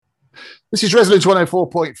This is Resonance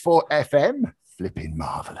 104.4 FM. Flipping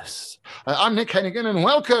marvellous. I'm Nick Hennigan, and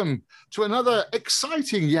welcome to another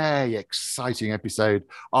exciting episode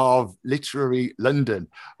of Literary London,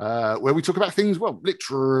 where we talk about things, well,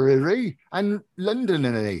 literary and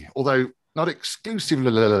London-y, although not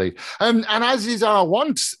exclusively. And as is our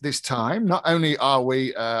wont this time, not only are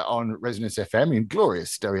we on Resonance FM in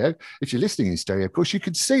glorious stereo, if you're listening in stereo, of course, you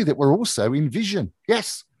can see that we're also in vision.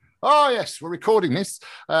 Yes. Oh, yes, we're recording this.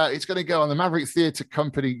 It's going to go on the Maverick Theatre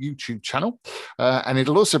Company YouTube channel, and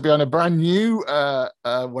it'll also be on a brand new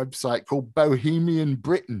website called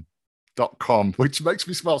bohemianbritain.com, which makes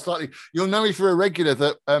me smile slightly. You'll know if you're a regular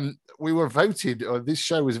that we were voted, or this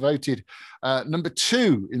show was voted number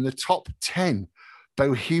 2 in the top 10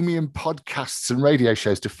 Bohemian podcasts and radio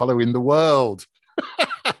shows to follow in the world.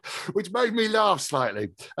 Which made me laugh slightly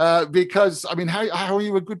because, I mean, how are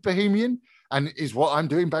you a good Bohemian? And is what I'm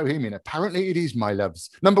doing Bohemian? Apparently it is, my loves.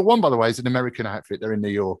 Number 1, by the way, is an American outfit. They're in New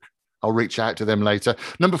York. I'll reach out to them later.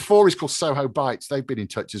 Number 4 is called Soho Bites. They've been in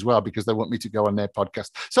touch as well because they want me to go on their podcast.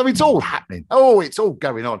 So it's all happening. Oh, it's all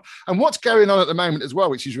going on. And what's going on at the moment as well,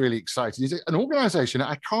 which is really exciting, is an organisation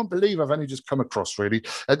I can't believe I've only just come across, really.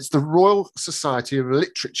 It's the Royal Society of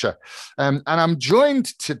Literature. And I'm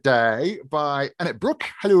joined today by Annette Brooke.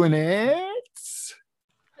 Hello, Annette.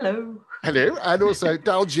 Hello. Hello, and also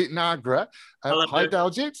Daljit Nagra. Hello. Hi,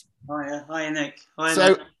 Daljit. Hi, Nick. Hi, so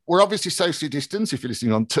Nick. We're obviously socially distanced. If you're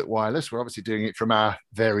listening on Tut Wireless, we're obviously doing it from our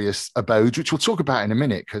various abodes, which we'll talk about in a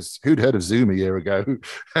minute, because who'd heard of Zoom a year ago?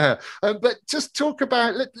 But just talk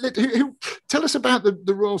about, tell us about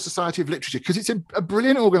the Royal Society of Literature, because it's a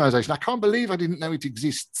brilliant organisation. I can't believe I didn't know it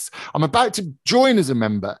exists. I'm about to join as a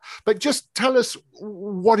member, but just tell us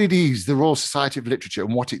what it is, the Royal Society of Literature,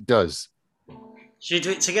 and what it does. Should we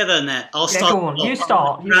do it together, Annette? I'll start. Go on. You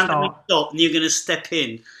start. Stop, and you're going to step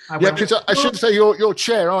in. Yeah, because I should say you're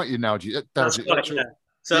chair, aren't you, Daljit? That's right, yeah.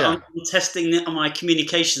 So yeah. I'm testing my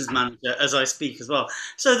communications manager as I speak as well.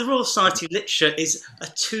 So the Royal Society of Literature is a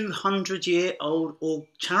 200-year-old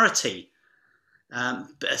charity,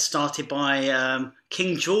 started by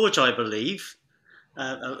King George, I believe.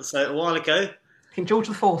 So a while ago. King George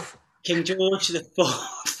IV. King George IV.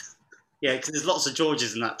 Yeah, because there's lots of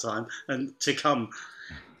Georges in that time and to come.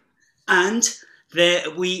 And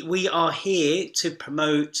we are here to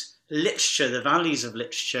promote literature, the values of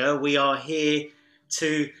literature. We are here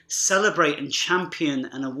to celebrate and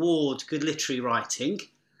champion and award good literary writing.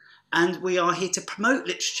 And we are here to promote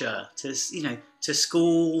literature to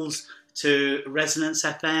schools, to Resonance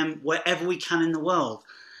FM, wherever we can in the world.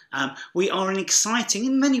 We are an exciting,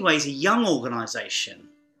 in many ways, a young organisation.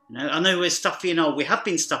 I know we're stuffy and old. We have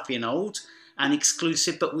been stuffy and old and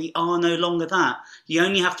exclusive, but we are no longer that. You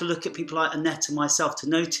only have to look at people like Annette and myself to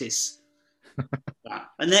notice that.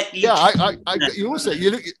 Annette, you're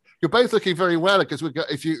both looking very well, because we've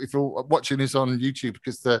got, if you're watching this on YouTube,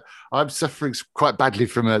 because I'm suffering quite badly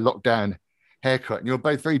from a lockdown haircut, and you're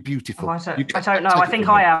both very beautiful. Oh, I don't know. I think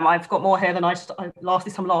I am. I've got more hair than this time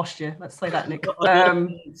last year. Let's say that, Nick.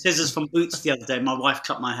 Scissors from Boots the other day. My wife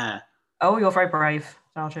cut my hair. Oh, you're very brave.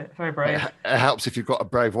 Very brave. It helps if you've got a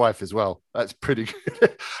brave wife as well. That's pretty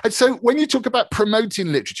good. And so when you talk about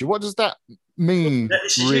promoting literature, what does that mean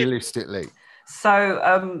realistically?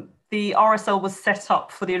 So the RSL was set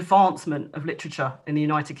up for the advancement of literature in the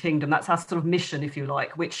United Kingdom. That's our sort of mission, if you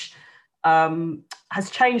like, which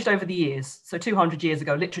has changed over the years. So 200 years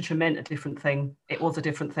ago, literature meant a different thing. It was a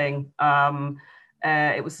different thing.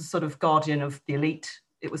 It was the sort of guardian of the elite.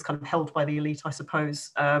 It was kind of held by the elite, I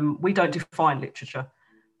suppose. We don't define literature,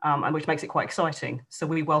 and which makes it quite exciting. So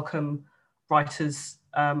we welcome writers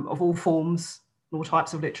of all forms, all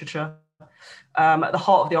types of literature. At the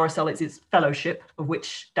heart of the RSL is its fellowship, of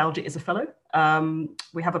which Daljit is a fellow.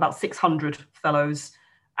 We have about 600 fellows,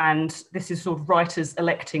 and this is sort of writers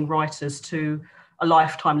electing writers to a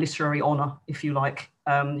lifetime literary honour, if you like.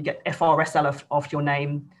 You get FRSL after your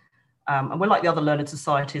name. And we're like the other learned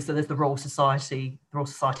societies. So there's the Royal Society, the Royal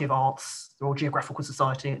Society of Arts, the Royal Geographical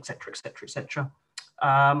Society, etc., etc., etc.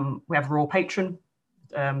 We have a Royal Patron,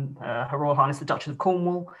 Her Royal Highness the Duchess of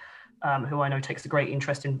Cornwall, who I know takes a great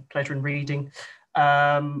interest in pleasure in reading.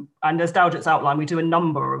 And as Daljit's outlined, we do a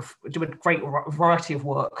great variety of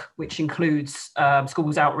work, which includes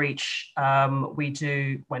schools outreach. We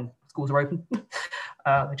do, when schools are open,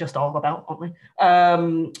 they just are about, aren't they?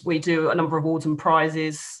 We do a number of awards and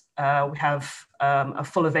prizes. We have a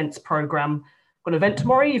full events programme. We've got an event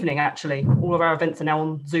tomorrow evening, actually. All of our events are now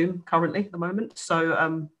on Zoom currently at the moment.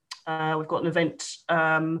 So we've got an event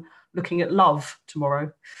looking at love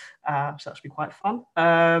tomorrow. So that should be quite fun.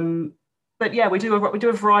 but yeah, we do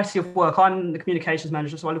a variety of work. I'm the communications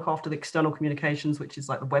manager, so I look after the external communications, which is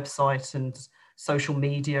like the website and social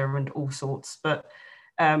media and all sorts. But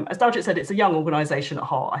as Daljit said, it's a young organisation at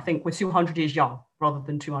heart. I think we're 200 years young rather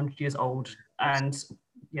than 200 years old. And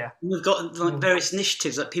yeah. We've got like various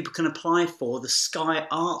initiatives that people can apply for. The Sky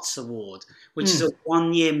Arts Award, which is a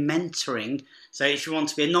 1-year mentoring. So if you want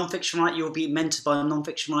to be a non-fiction writer, you'll be mentored by a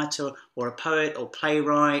non-fiction writer or a poet or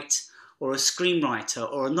playwright or a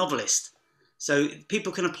screenwriter or a novelist. So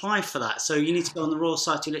people can apply for that. So you need to go on the Royal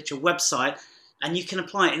Society of Literature website and you can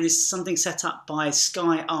apply it. And this is something set up by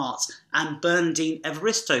Sky Arts and Bernardine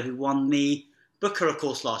Evaristo, who won the Booker, of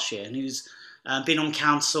course, last year, and who's been on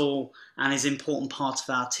council and is an important part of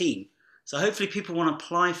our team. So hopefully people want to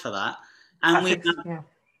apply for that. And we have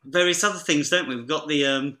various other things, don't we? We've got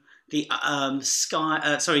the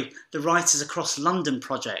Writers Across London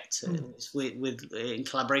project with in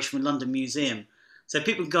collaboration with London Museum. So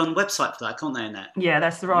people can go on the website for that, can't they, Annette? Yeah,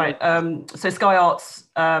 that's right. So Sky Arts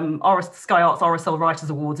RSL Writers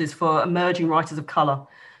Awards is for emerging writers of colour.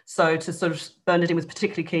 So to sort of, Bernardine was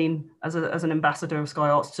particularly keen as an ambassador of Sky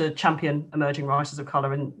Arts to champion emerging writers of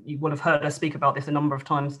colour, and you will have heard her speak about this a number of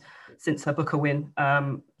times since her Booker win.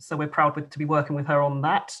 So we're proud to be working with her on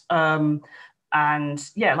that. And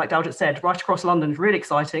yeah, like Daljit said, Right Across London is really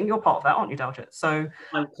exciting. You're part of that, aren't you, Daljit? So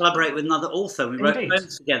I collaborate with another author. We wrote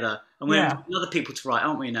poems together, and we're inviting other people to write,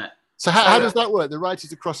 aren't we, Annette? So how does that work? The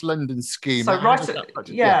Writers Across London scheme. So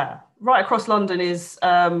Right Across London is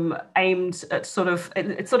aimed at sort of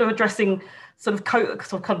addressing kind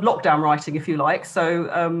of lockdown writing, if you like.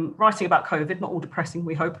 So writing about COVID, not all depressing,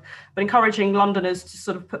 we hope, but encouraging Londoners to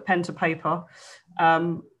sort of put pen to paper.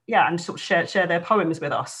 And sort of share their poems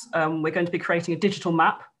with us. We're going to be creating a digital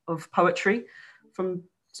map of poetry from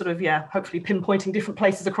sort of, hopefully pinpointing different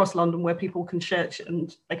places across London where people can share,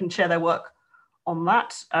 and they can share their work on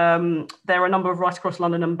that. There are a number of Right Across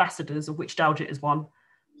London ambassadors, of which Daljit is one.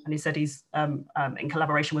 And he said he's, in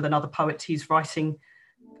collaboration with another poet, he's writing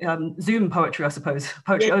Zoom poetry, I suppose.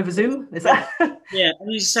 Poetry over Zoom, is that? Yeah,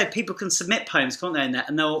 and you say people can submit poems, can't they?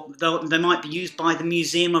 And they might be used by the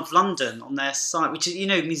Museum of London on their site, which is,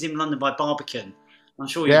 Museum of London by Barbican. I'm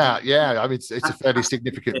sure. I mean, it's a fairly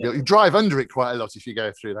significant building. You drive under it quite a lot if you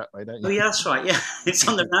go through that way, don't you? Oh, yeah, that's right. Yeah, it's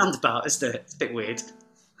on the roundabout, isn't it? It's a bit weird.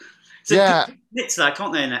 So commit to that,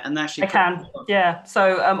 can't they? And actually, they can. Yeah.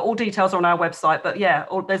 So all details are on our website, but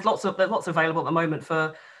there's lots available at the moment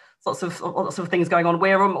for. Lots of things going on.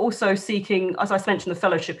 We're also seeking, as I mentioned, the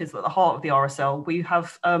fellowship is at the heart of the RSL. We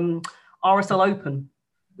have RSL Open,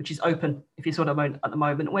 which is open, if you sort of at the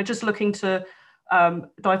moment. We're just looking to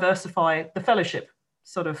diversify the fellowship,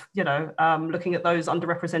 sort of, looking at those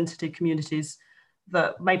underrepresented communities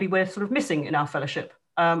that maybe we're sort of missing in our fellowship,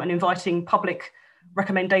 and inviting public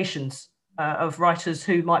recommendations of writers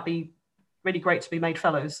who might be really great to be made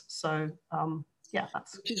fellows. So,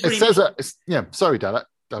 that's... It says, sorry, Dad.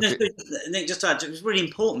 Nick, just to add, it was really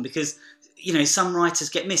important because, some writers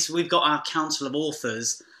get missed. We've got our council of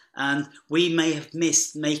authors and we may have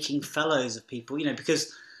missed making fellows of people,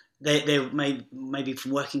 because they maybe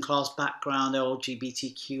from working class background, they're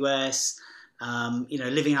LGBTQS,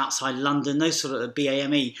 living outside London, those sort of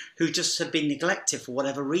BAME, who just have been neglected for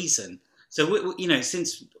whatever reason. So,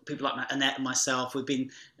 since people like Annette and myself, we've been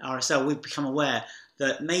RSL, we've become aware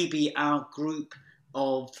that maybe our group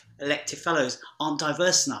of elected fellows aren't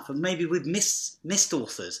diverse enough, and maybe we've missed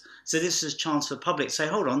authors. So this is a chance for the public to say,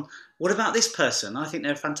 hold on, what about this person? I think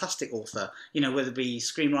they're a fantastic author, whether it be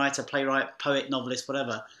screenwriter, playwright, poet, novelist,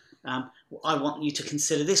 whatever. I want you to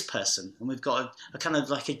consider this person. And we've got a kind of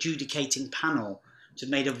like adjudicating panel to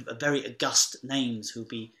made of very august names who'll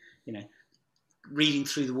be, reading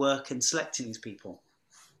through the work and selecting these people.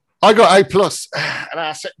 I got A+ at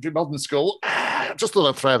our secondary modern school. Just thought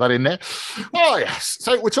I'd throw that in there. Oh, yes.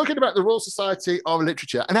 So we're talking about the Royal Society of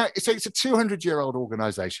Literature. And it's a 200-year-old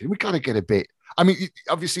organisation. We've got to get a bit... I mean,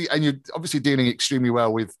 obviously, and you're obviously dealing extremely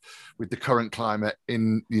well with the current climate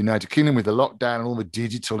in the United Kingdom, with the lockdown and all the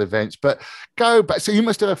digital events. But go back. So you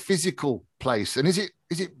must have a physical place. And is it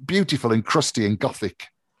beautiful and crusty and Gothic?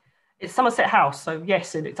 It's Somerset House. So,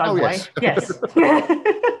 yes, in its own way. Yes.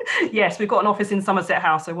 Yes, we've got an office in Somerset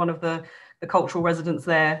House, so one of the cultural residents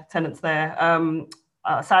there, tenants there.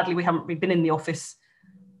 Sadly, we've been in the office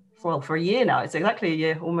for a year now. It's exactly a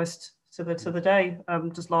year, almost to the day.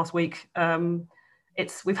 Just last week.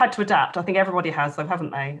 We've had to adapt. I think everybody has, though,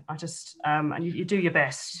 haven't they? And you do your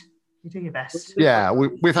best. You do your best. Yeah,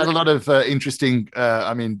 we've had a lot of interesting.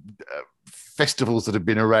 festivals that have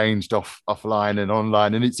been arranged offline and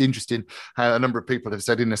online. And it's interesting how a number of people have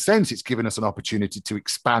said, in a sense, it's given us an opportunity to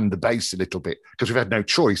expand the base a little bit, because we've had no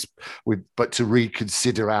choice but to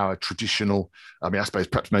reconsider our traditional. I mean, I suppose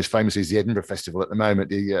perhaps most famously is the Edinburgh Festival at the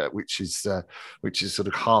moment, which is sort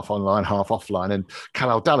of half online, half offline. And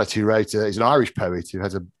Callal Dallat, who is an Irish poet who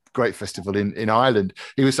has a great festival in Ireland.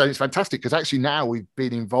 He was saying it's fantastic because actually now we've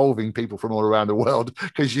been involving people from all around the world,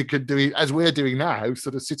 because you could do it as we're doing now,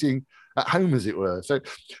 sort of sitting at home, as it were. So,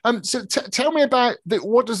 tell me about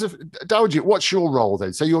what does Dowager? What's your role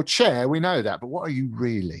then? So you're chair, we know that, but what are you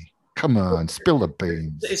really? Come on, spill the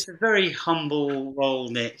beans. It's a very humble role,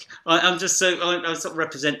 Nick. I sort of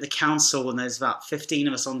represent the council, and there's about 15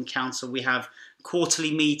 of us on the council. We have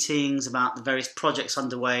quarterly meetings about the various projects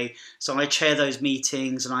underway. So I chair those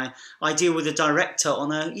meetings, and I deal with the director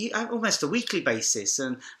on almost a weekly basis,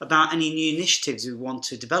 and about any new initiatives we want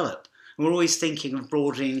to develop. And we're always thinking of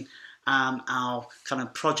broadening our kind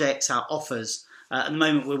of projects, our offers. At the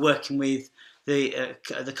moment, we're working with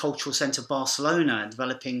the Cultural Centre of Barcelona, and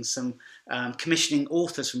developing some commissioning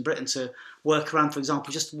authors from Britain to work around, for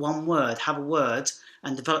example, just one word, have a word,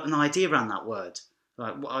 and develop an idea around that word.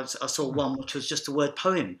 Like I saw one which was just the word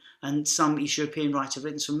poem, and some East European writer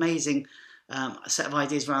written some amazing set of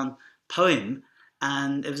ideas around poem,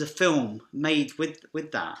 and it was a film made with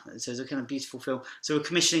that. So it's a kind of beautiful film. So we're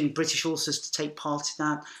commissioning British authors to take part in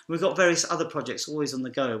that. We've got various other projects always on the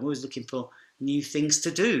go. We're always looking for new things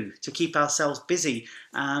to do to keep ourselves busy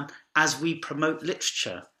as we promote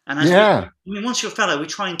literature. And once you're a fellow, we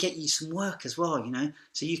try and get you some work as well,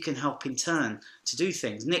 so you can help in turn to do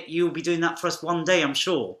things. Nick, you'll be doing that for us one day, I'm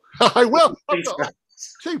sure. I will. I've got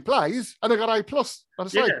 2 plays and I got A+.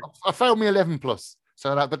 I failed me 11+.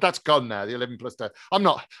 But that's gone now. The 11+. I'm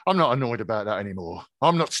not annoyed about that anymore.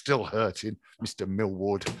 I'm not still hurting, Mr.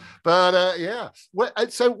 Millward. But are you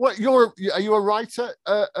a writer?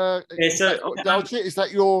 Is that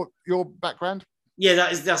your background? Yeah,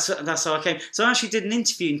 that's how I came. So I actually did an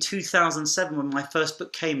interview in 2007 when my first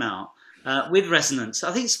book came out with Resonance.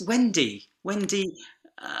 I think it's Wendy.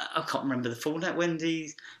 I can't remember the full name.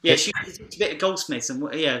 Wendy. Yeah, she did a bit of Goldsmiths,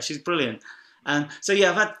 and she's brilliant. And so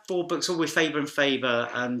I've had 4 books, all with Faber and Faber,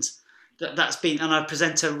 and that's been. And I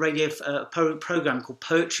present a radio program called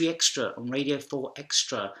Poetry Extra on Radio 4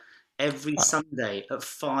 Extra every Sunday at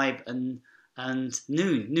 5 and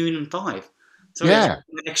noon and 5. So there's an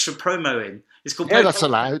extra promo in. It's called Poetry. That's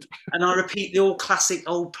allowed. And I repeat the all classic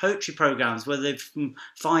old poetry programs, whether they're from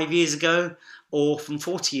 5 years ago or from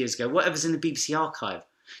 40 years ago, whatever's in the BBC archive.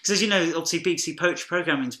 Because as you know, obviously BBC poetry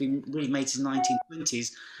programming has been really made in the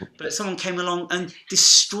 1920s, but someone came along and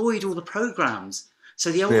destroyed all the programs.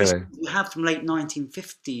 So the oldest we have from late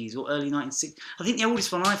 1950s or early 1960s. I think the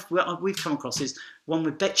oldest one we've come across is one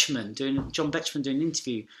with John Betjeman doing an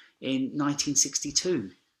interview in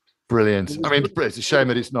 1962. Brilliant. I mean, it's a shame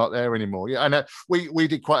that it's not there anymore. Yeah, and we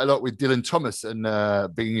did quite a lot with Dylan Thomas, and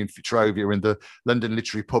being in Fitzrovia in the London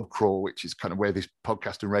Literary Pub Crawl, which is kind of where this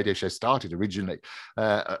podcast and radio show started originally.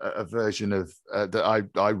 A version of that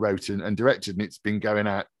I wrote and directed, and it's been going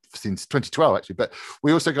out since 2012 actually. But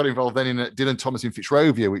we also got involved then in Dylan Thomas in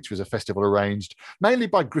Fitzrovia, which was a festival arranged mainly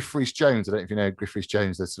by Griff Rhys-Jones. I don't know if you know Griff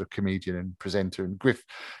Rhys-Jones, the sort of comedian and presenter, and Griff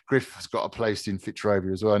has got a place in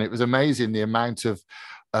Fitzrovia as well. And it was amazing the amount of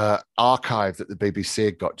archive that the BBC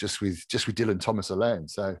had got just with Dylan Thomas alone.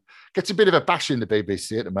 So gets a bit of a bash in the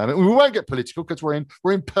BBC at the moment. We won't get political because we're in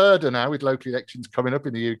Purdah now with local elections coming up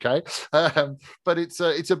in the UK. But it's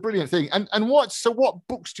a brilliant thing. And what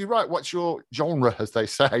books do you write? What's your genre, as they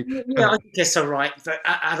say? Yeah, I guess I write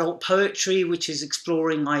adult poetry, which is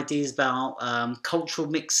exploring ideas about cultural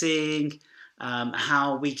mixing,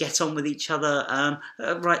 how we get on with each other.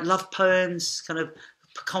 Write love poems, kind of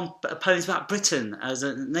poems about Britain as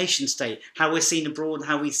a nation state, how we're seen abroad, and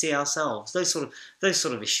how we see ourselves. Those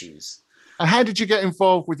sort of issues. And how did you get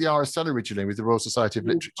involved with the RSL originally, with the Royal Society of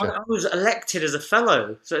Literature? I was elected as a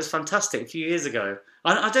fellow, so it's fantastic. A few years ago,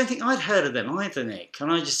 I don't think I'd heard of them either, Nick,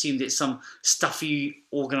 and I just assumed it's some stuffy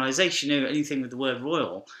organisation, anything with the word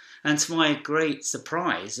royal. And to my great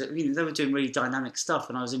surprise, they were doing really dynamic stuff,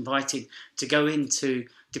 and I was invited to go into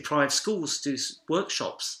deprived schools to do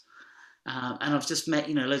workshops. And I've just met,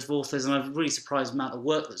 loads of authors, and I'm really surprised the amount of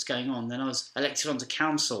work that's going on. Then I was elected onto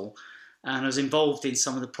council, and I was involved in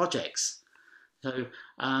some of the projects. So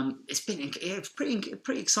it's been a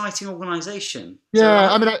pretty exciting organisation. Yeah,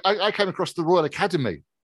 so, I mean, I came across the Royal Academy,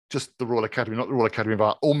 just the Royal Academy, not the Royal Academy of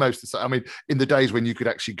Art, almost the same. I mean, in the days when you could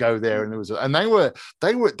actually go there, and they were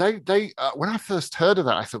when I first heard of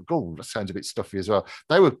that, I thought, oh, that sounds a bit stuffy as well.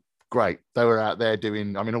 They were great. They were out there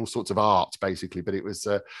doing, I mean, all sorts of art basically, but it was,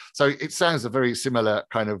 so it sounds a very similar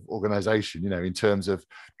kind of organization, in terms of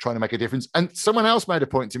trying to make a difference. And someone else made a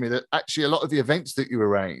point to me that actually a lot of the events that you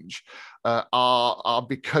arrange are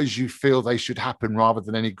because you feel they should happen rather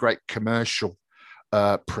than any great commercial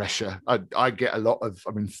pressure. I get a lot of,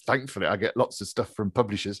 thankfully, I get lots of stuff from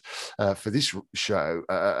publishers for this show,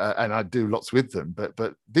 and I do lots with them.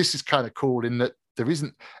 But this is kind of cool in that there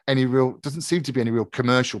doesn't seem to be any real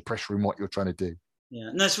commercial pressure in what you're trying to do.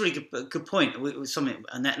 Yeah, no, it's a really good point. Something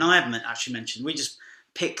Annette and I haven't actually mentioned. We just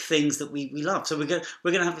pick things that we love. So we're going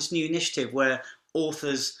to have this new initiative where four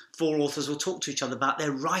authors will talk to each other about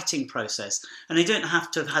their writing process, and they don't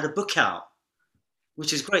have to have had a book out,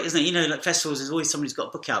 which is great, isn't it? Like festivals, there's always somebody who's got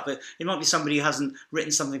a book out, but it might be somebody who hasn't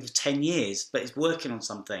written something for 10 years, but is working on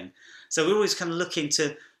something. So we're always kind of looking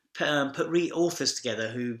to put authors together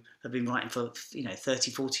who have been writing for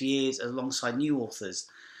 30, 40 years alongside new authors.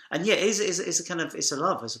 And yeah, it's a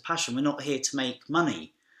love, it's a passion. We're not here to make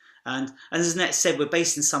money. And as Annette said, we're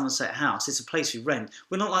based in Somerset House. It's a place we rent.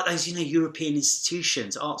 We're not like those, European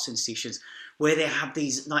institutions, arts institutions, where they have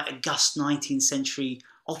these like august 19th century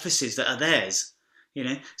offices that are theirs.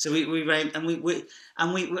 So we rent, and we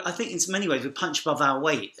I think in many ways we punch above our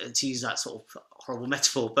weight, to use that sort of horrible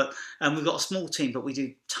metaphor. But we've got a small team, but we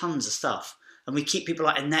do tons of stuff, and we keep people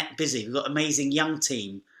like Annette busy. We've got an amazing young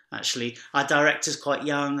team. Actually, our director's quite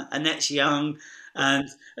young, Annette's young, and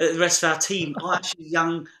the rest of our team are actually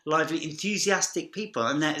young, lively, enthusiastic people.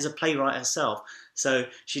 Annette is a playwright herself, so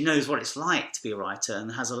she knows what it's like to be a writer and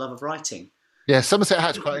has a love of writing. Yeah, Somerset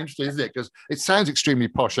House is quite interesting, isn't it? Because it sounds extremely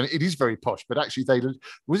posh, and it is very posh. But actually,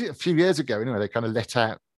 was it a few years ago? Anyway, they kind of let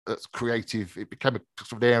out that's creative. It became a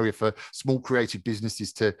sort of area for small creative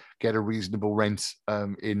businesses to get a reasonable rent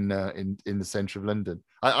in the centre of London.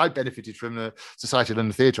 I benefited from the Society of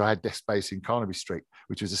London Theatre. I had desk space in Carnaby Street,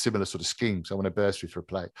 which was a similar sort of scheme. So I won a bursary for a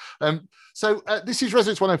play. So this is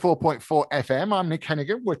Resonance 104.4 FM. I'm Nick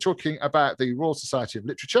Hennigan. We're talking about the Royal Society of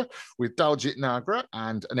Literature with Daljit Nagra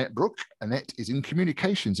and Annette Brooke. Annette is in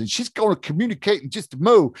communications, and she's going to communicate in just a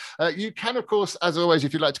mo. You can, of course, as always,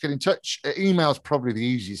 if you'd like to get in touch, email's probably the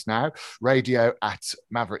easiest now,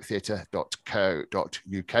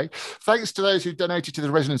 radio@mavericktheatre.co.uk. Thanks to those who donated to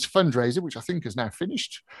the Resonance fundraiser, which I think is now finished.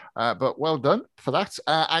 But well done for that.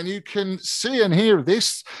 And you can see and hear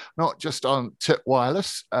this not just on Tut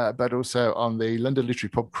Wireless, but also on the London Literary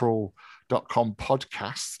Pub Crawl.com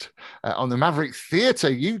podcast, on the Maverick Theatre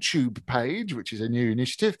YouTube page, which is a new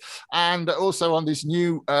initiative, and also on this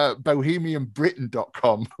new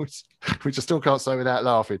bohemianbritain.com, which I still can't say without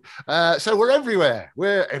laughing. So we're everywhere.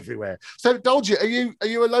 So Daljit, are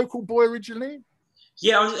you a local boy originally?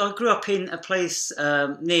 Yeah, I grew up in a place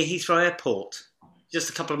near Heathrow Airport, just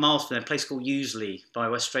a couple of miles from there, a place called Useley by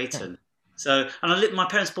West Drayton. So, and my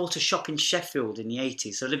parents bought a shop in Sheffield in the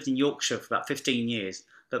 80s, so I lived in Yorkshire for about 15 years,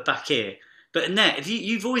 but back here. But Annette,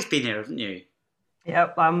 you've always been here, haven't you?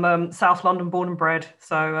 Yep, I'm South London born and bred,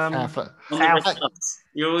 so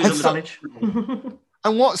You're always on the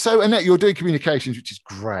And so Annette, you're doing communications, which is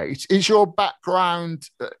great. Is your background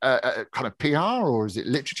kind of PR, or is it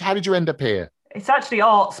literature? How did you end up here? It's actually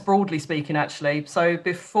arts, broadly speaking, actually. So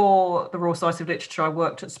before the Royal Society of Literature, I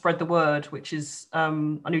worked at Spread the Word, which is, I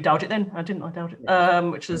knew Daljit then, didn't I,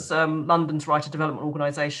 Daljit? Which is London's writer development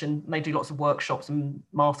organisation. They do lots of workshops and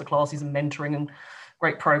masterclasses and mentoring and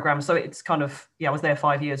great programmes. So it's kind of, I was there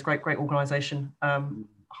 5 years, great organisation.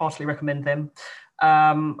 Heartily recommend them.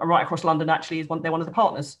 And right across London, actually, they're one of the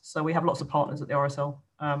partners. So we have lots of partners at the RSL,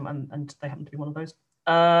 and they happen to be one of those.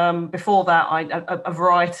 Before that, a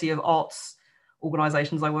variety of arts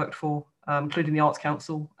organisations I worked for, including the Arts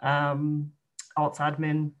Council, Arts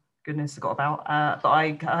Admin, goodness, I got about. But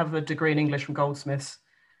I have a degree in English from Goldsmiths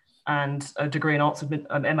and a degree in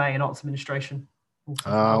MA in Arts Administration.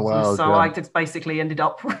 Oh, wow. So I just basically ended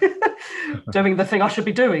up doing the thing I should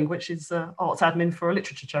be doing, which is Arts Admin for a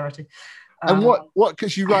literature charity. And what,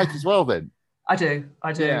 because you write as well then? I do.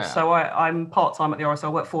 Yeah. So I'm part-time at the RSL, I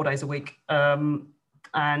work 4 days a week. And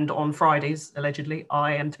on Fridays, allegedly,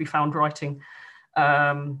 I am to be found writing.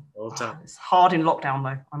 It's hard in lockdown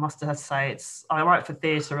though, I must have to say. I write for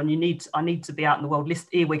theatre, and I need to be out in the world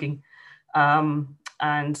earwigging, and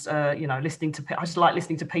listening to. I just like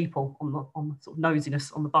listening to people on the sort of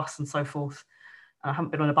nosiness on the bus and so forth. I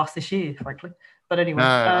haven't been on a bus this year, frankly. But anyway,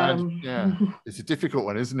 it's a difficult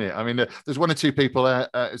one, isn't it? I mean, there's one or two people.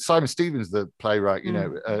 Simon Stevens, the playwright,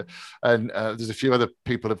 and there's a few other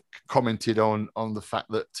people have commented on the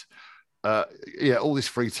fact that. All this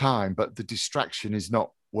free time, but the distraction is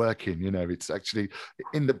not working. It's actually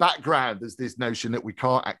in the background. There's this notion that we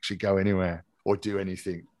can't actually go anywhere or do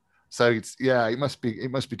anything. So it must be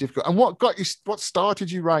difficult. And what started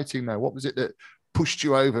you writing though? What was it that pushed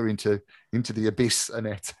you over into the abyss,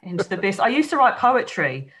 Annette? Into the abyss. I used to write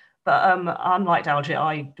poetry, but unlike Daljet,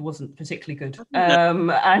 I wasn't particularly good.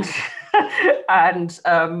 And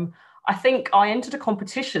I think I entered a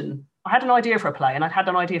competition. I had an idea for a play, and I'd had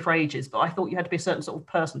an idea for ages, but I thought you had to be a certain sort of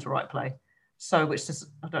person to write a play. So, which is,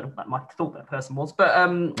 I don't know what I thought that person was, but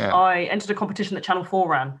I entered a competition that Channel 4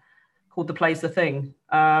 ran called The Play's the Thing.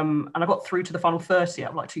 And I got through to the final 30 out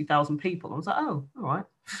of like 2,000 people. I was like, oh, all right.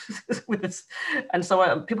 With this. And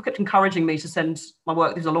so people kept encouraging me to send my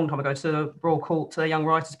work, this was a long time ago, to Royal Court, to their Young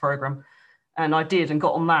Writers Programme. And I did, and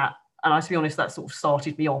got on that. And to be honest, that sort of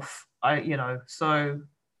started me off. It's I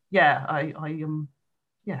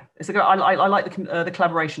like the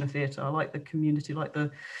collaboration of theatre. I like the community, like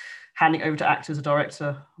the handing over to actors, a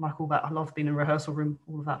director. I like all that. I love being in a rehearsal room,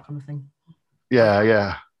 all of that kind of thing.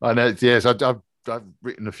 Yeah. I know. Yes, I've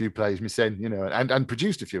written a few plays myself, and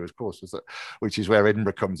produced a few, of course, which is where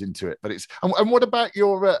Edinburgh comes into it. But and what about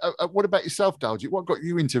what about yourself, Daljet? What got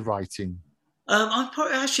you into writing? I'm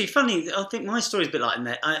probably, actually, funny. I think my story's a bit like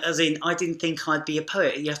that. I didn't think I'd be a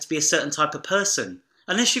poet. You have to be a certain type of person,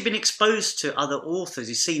 unless you've been exposed to other authors,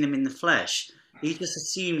 you've seen them in the flesh. You just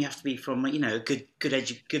assume you have to be from a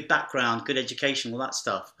good background, good education, all that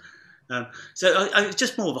stuff. So it was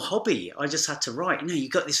just more of a hobby. I just had to write.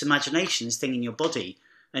 You've got this imagination, this thing in your body,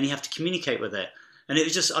 and you have to communicate with it. And it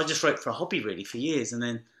was I just wrote for a hobby really for years. And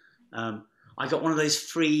then I got one of those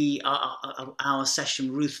free hour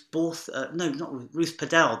session, Ruth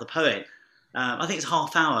Padel, the poet. I think it's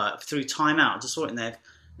half hour through Time Out. I just saw it in there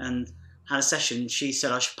and had a session. She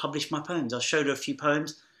said I should publish my poems. I showed her a few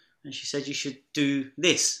poems and she said, you should do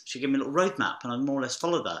this. She gave me a little roadmap and I more or less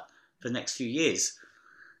followed that for the next few years.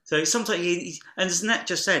 So sometimes, and as Annette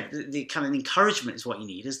just said, the kind of encouragement is what you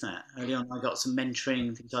need, isn't it? Early on, I got some mentoring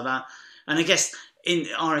and things like that. And I guess in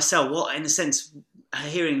RSL, in a sense,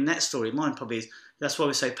 hearing Annette's story, mine probably is, that's why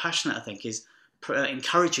we're so passionate, I think, is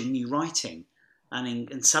encouraging new writing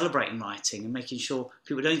and celebrating writing and making sure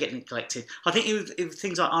people don't get neglected. I think if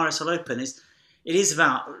things like RSL Open it is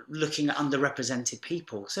about looking at underrepresented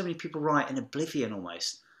people. So many people write in oblivion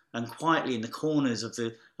almost, and quietly in the corners of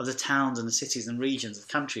the towns and the cities and regions of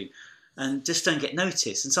the country, and just don't get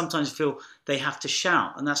noticed. And sometimes feel they have to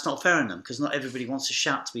shout, and that's not fair on them because not everybody wants to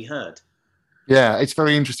shout to be heard. Yeah, it's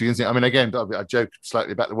very interesting, isn't it? I mean, again, I joke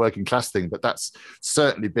slightly about the working class thing, but that's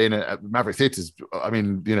certainly been at Maverick Theatres. I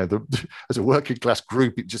mean, as a working class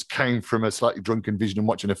group, it just came from a slightly drunken vision and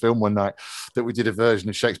watching a film one night that we did a version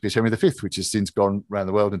of Shakespeare's Henry V, which has since gone around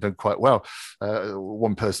the world and done quite well.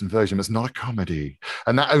 One-person version. It's not a comedy.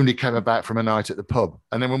 And that only came about from a night at the pub.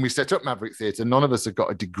 And then when we set up Maverick Theatre, none of us had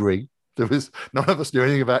got a degree. There was none of us knew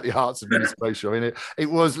anything about the arts administration. I mean,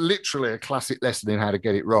 it was literally a classic lesson in how to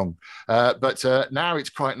get it wrong. But now it's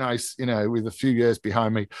quite nice, with a few years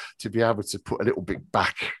behind me, to be able to put a little bit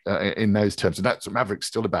back in those terms. And that's what Maverick's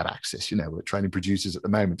still about access. We're training producers at the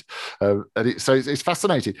moment. So it's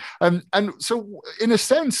fascinating. And so, in a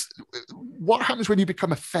sense, what happens when you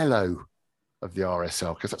become a fellow of the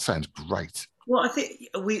RSL? Because that sounds great. Well, I think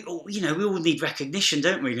we all need recognition,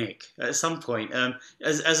 don't we, Nick? At some point,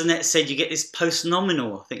 as Annette said, you get this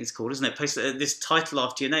post-nominal, I think it's called, isn't it? This title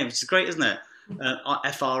after your name, which is great, isn't it?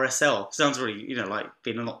 FRSL sounds really, like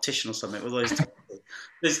being an optician or something with those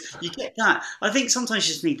titles. You get that. I think sometimes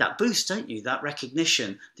you just need that boost, don't you? That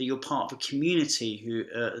recognition that you're part of a community who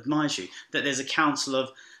admires you. That there's a council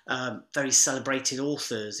of very celebrated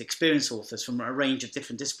authors, experienced authors from a range of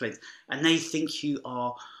different disciplines, and they think you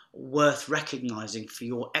are worth recognising for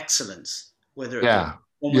your excellence, whether it be a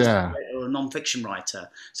writer or a non-fiction writer.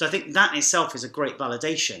 So I think that in itself is a great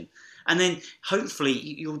validation. And then hopefully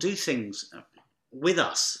you'll do things with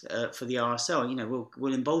us for the RSL.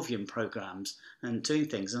 We'll involve you in programmes and doing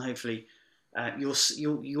things, and hopefully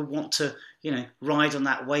you'll want to ride on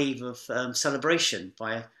that wave of celebration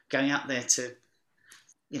by going out there to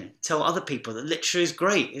tell other people that literature is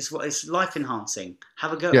great. It's life enhancing.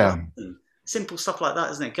 Have a go. Yeah. Simple stuff like that,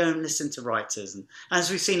 isn't it? Go and listen to writers. And as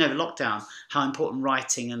we've seen over lockdown, how important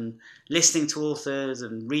writing and listening to authors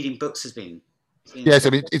and reading books has been. Yes, I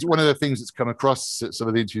mean, it's one of the things that's come across some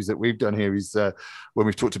of the interviews that we've done here is when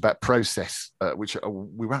we've talked about process, which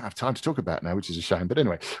we won't have time to talk about now, which is a shame. But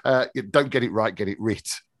anyway, don't get it right, get it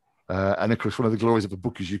writ. And of course, one of the glories of a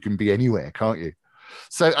book is you can be anywhere, can't you?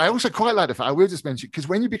 So I also quite like the fact, I will just mention, because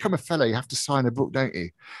when you become a fellow, you have to sign a book, don't you?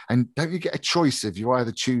 And don't you get a choice if you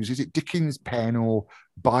either choose, is it Dickens' pen or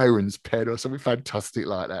Byron's pen or something fantastic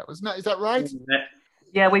like that? Is that right?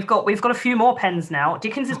 Yeah, we've got a few more pens now.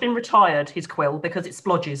 Dickens has been retired, his quill, because it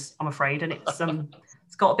splodges, I'm afraid, and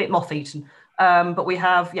it's got a bit moth-eaten. But we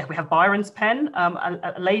have Byron's pen,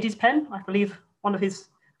 a lady's pen. I believe one of his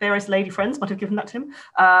various lady friends might have given that to him.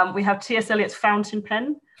 We have T.S. Eliot's fountain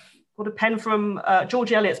pen. Got a pen from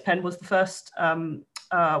George Eliot's pen was the first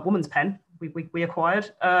woman's pen we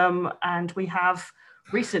acquired. And we have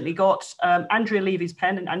recently got Andrea Levy's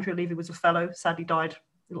pen, and Andrea Levy was a fellow, sadly died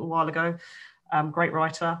a little while ago, great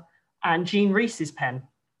writer, and Jean Rees's pen.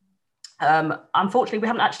 Unfortunately, we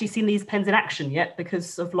haven't actually seen these pens in action yet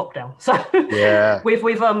because of lockdown. So yeah,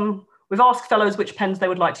 we've asked fellows which pens they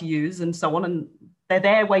would like to use and so on, and they're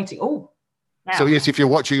there waiting. Oh, now. So yes, if you're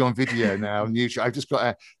watching on video now on YouTube, I've just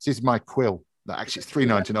got this is my quill. That actually it's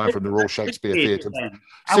 $3.99 from the Royal Shakespeare Theatre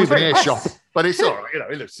souvenir shop, but it's all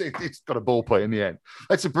right. It's got a ballpoint in the end.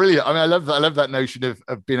 That's a brilliant. I mean, I love that. I love that notion of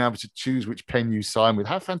being able to choose which pen you sign with.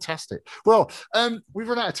 How fantastic! Well, we've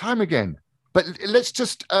run out of time again. But let's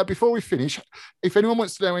just, before we finish, if anyone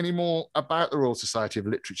wants to know any more about the Royal Society of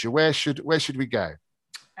Literature, where should we go?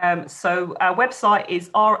 So our website is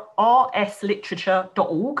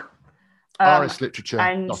rsliterature.org.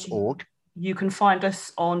 rsliterature.org. You can find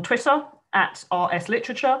us on Twitter at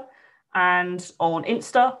rsliterature, and on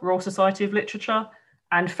Insta, Royal Society of Literature,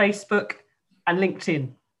 and Facebook and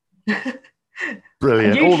LinkedIn.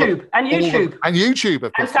 Brilliant. And YouTube,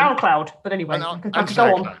 of course. and SoundCloud. But anyway, I can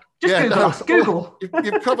go on. Just Google.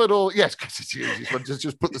 You've covered all. Yes, because it's the easiest one.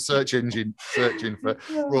 Just put the search in for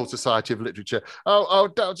Royal Society of Literature.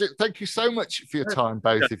 Thank you so much for your time,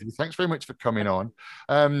 both of you. Thanks very much for coming on.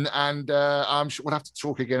 I'm sure we'll have to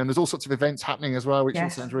talk again. And there's all sorts of events happening as well, which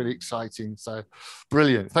all sounds really exciting. So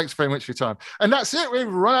brilliant. Thanks very much for your time. And that's it.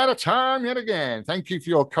 We've run out of time yet again. Thank you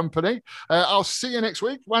for your company. I'll see you next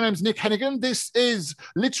week. My name's Nick Hennigan. This is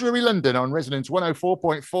Literary London on Resonance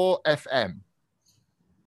 104.4 FM.